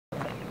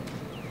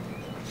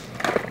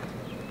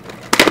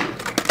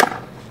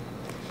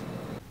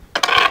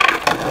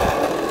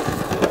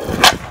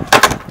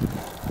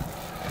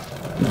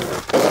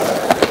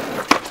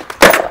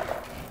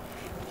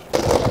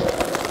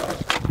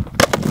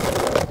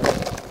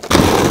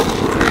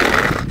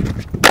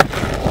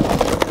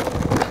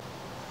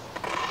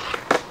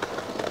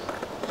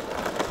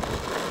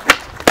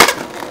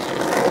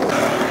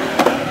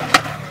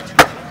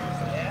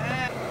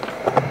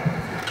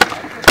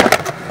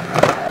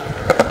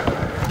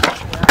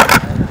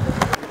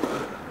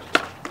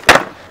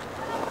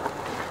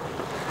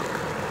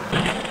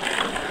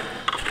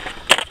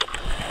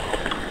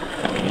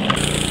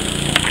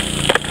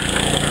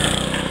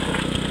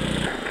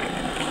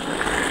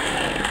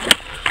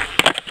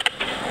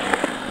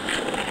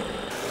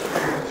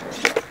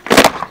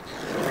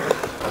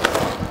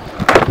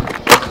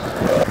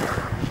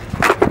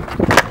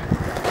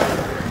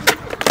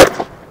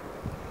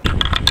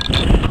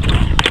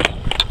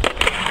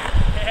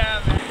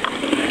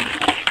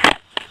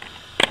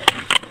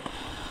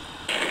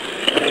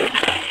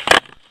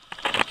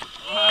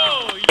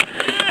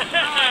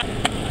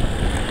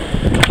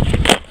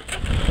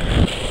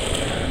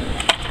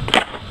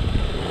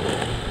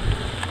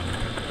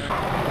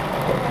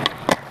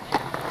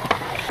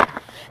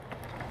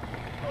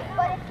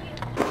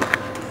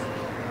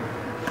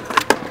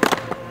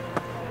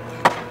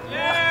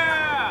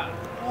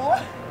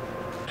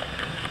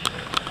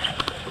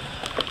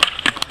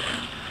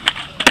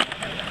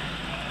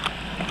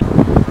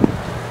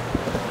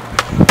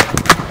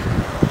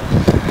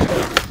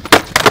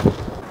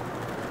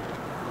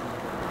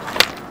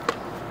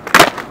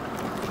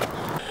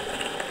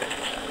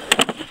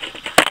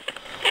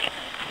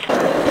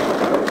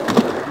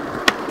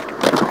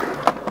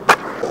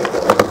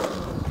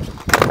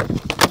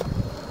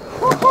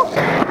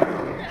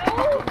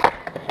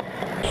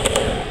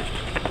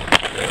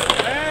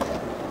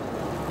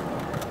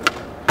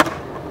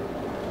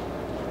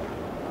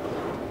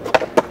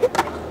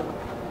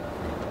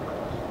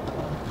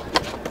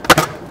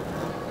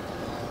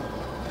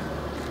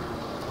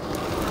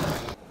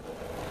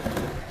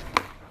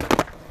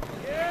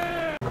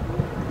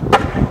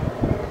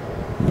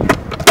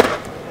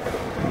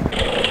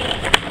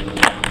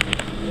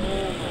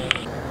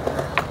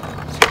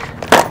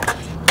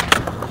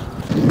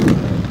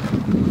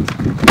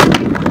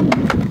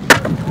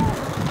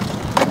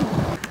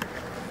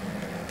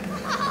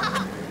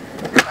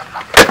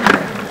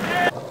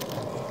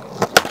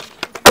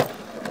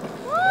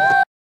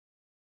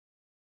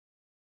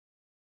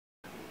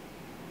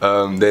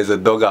there's a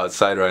dog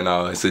outside right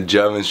now. It's a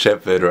German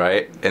Shepherd,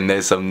 right? And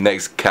there's some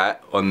next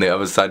cat on the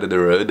other side of the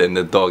road, and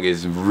the dog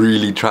is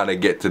really trying to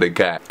get to the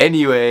cat.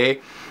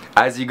 Anyway,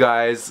 as you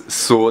guys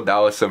saw, that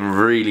was some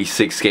really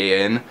sick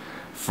skating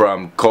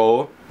from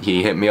Cole.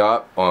 He hit me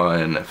up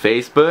on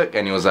Facebook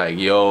and he was like,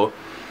 yo,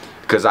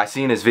 because I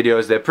seen his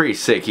videos, they're pretty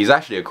sick. He's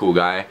actually a cool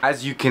guy.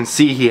 As you can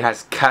see, he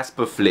has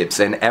CASPER flips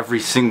and every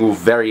single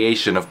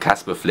variation of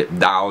CASPER flip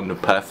down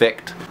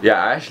perfect.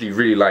 Yeah, I actually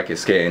really like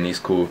his skating. He's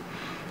cool.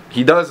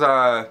 He does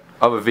other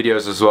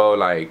videos as well,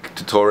 like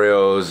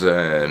tutorials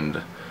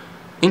and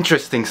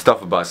interesting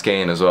stuff about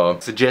skating as well. I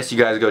suggest you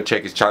guys go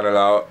check his channel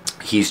out.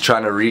 He's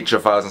trying to reach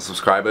 1,000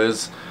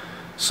 subscribers,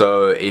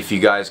 so if you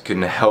guys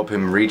can help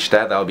him reach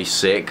that, that'll be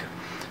sick.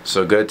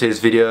 So go to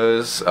his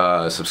videos,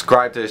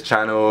 subscribe to his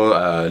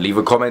channel, leave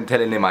a comment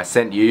telling him I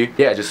sent you.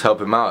 Yeah, just help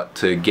him out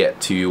to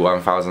get to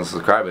 1,000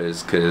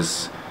 subscribers,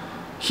 because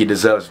he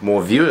deserves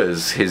more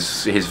viewers.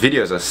 His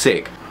videos are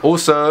sick.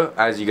 Also,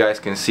 as you guys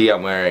can see,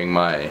 I'm wearing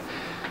my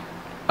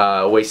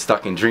Always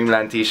Stuck in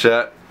Dreamland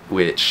t-shirt,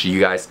 which you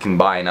guys can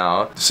buy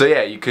now. So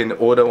yeah, you can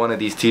order one of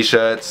these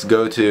t-shirts.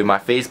 Go to my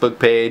Facebook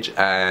page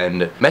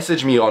and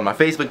message me on my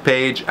Facebook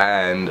page,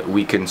 and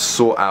we can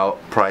sort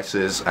out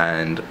prices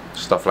and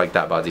stuff like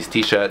that about these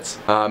t-shirts.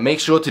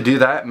 Make sure to do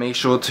that. Make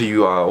sure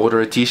to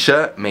order a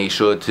t-shirt. Make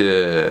sure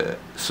to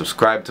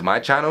subscribe to my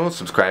channel,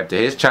 subscribe to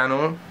his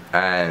channel,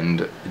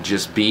 and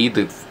just be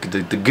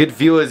the good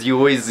viewers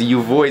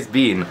you've always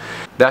been.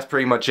 That's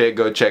pretty much it.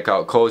 Go check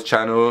out Cole's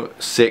channel,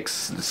 6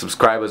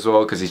 subscribe as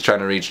well, because he's trying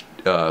to reach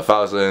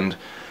 1,000.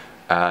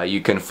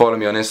 You can follow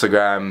me on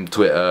Instagram,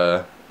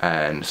 Twitter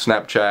and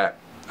Snapchat.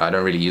 I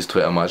don't really use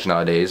Twitter much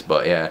nowadays,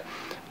 but yeah.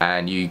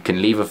 And you can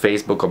leave a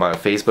Facebook on my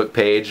Facebook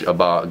page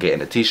about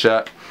getting a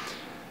t-shirt.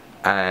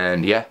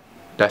 And yeah,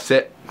 that's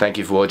it. Thank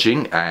you for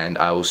watching, and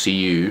I will see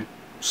you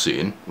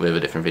soon with a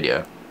different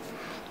video.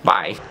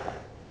 Bye.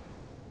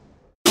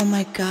 Oh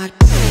my God.